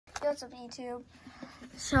What's up, YouTube?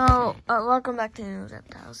 So, welcome back to New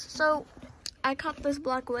Reptiles. So, I caught this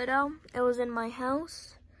black widow. It was in my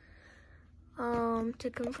house. To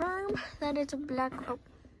confirm that it's a black... Oh,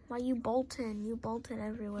 why you bolting? You bolting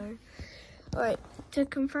everywhere. Alright, to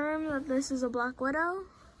confirm that this is a black widow,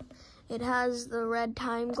 it has the red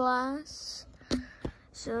time glass.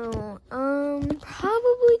 So,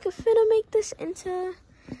 probably gonna make this into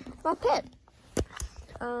my pet.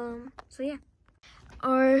 So yeah.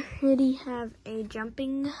 Already have a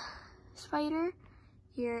jumping spider.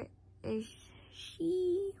 Here is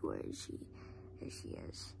she. Where is she? There she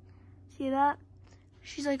is. See that?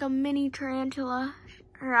 She's like a mini tarantula.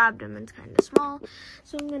 Her abdomen's kind of small,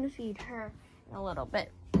 so I'm gonna feed her in a little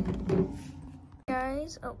bit.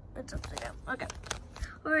 Guys, oh, it's upside down. Okay.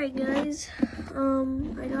 Alright, guys.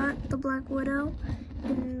 I got the black widow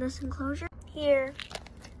in this enclosure. Here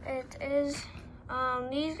it is.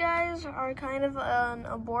 These guys are kind of an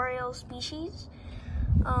arboreal species.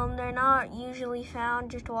 They're not usually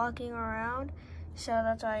found just walking around, so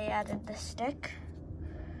that's why I added the stick.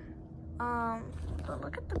 But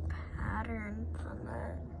look at the pattern on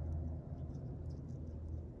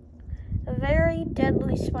that. A very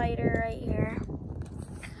deadly spider right here.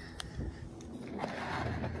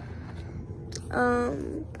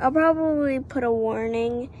 I'll probably put a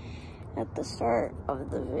warning at the start of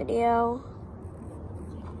the video,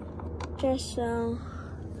 just so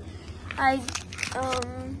I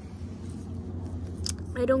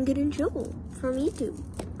don't get in trouble from YouTube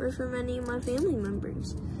or from any of my family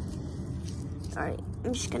members. Alright,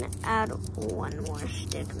 I'm just gonna add one more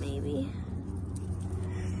stick maybe.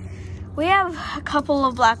 We have a couple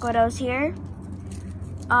of black widows here.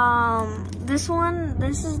 This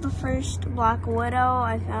is the first black widow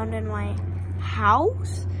I found in my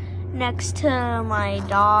house next to my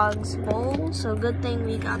dog's bowl, so good thing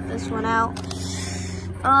we got this one out.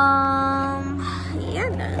 Yeah,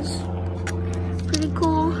 guys, pretty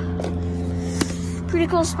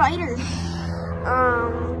cool spider.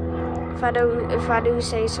 If I do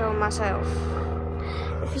say so myself.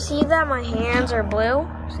 If you see that my hands are blue,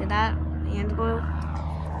 see that? My hands blue?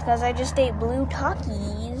 Because I just ate blue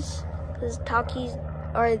Takis. Because Takis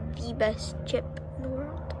are the best chip in the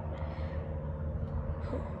world.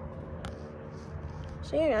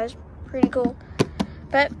 So yeah, guys, pretty cool.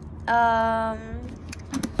 But,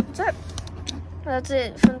 what's up? That's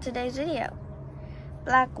it from today's video.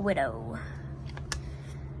 Black Widow.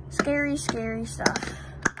 Scary, scary stuff.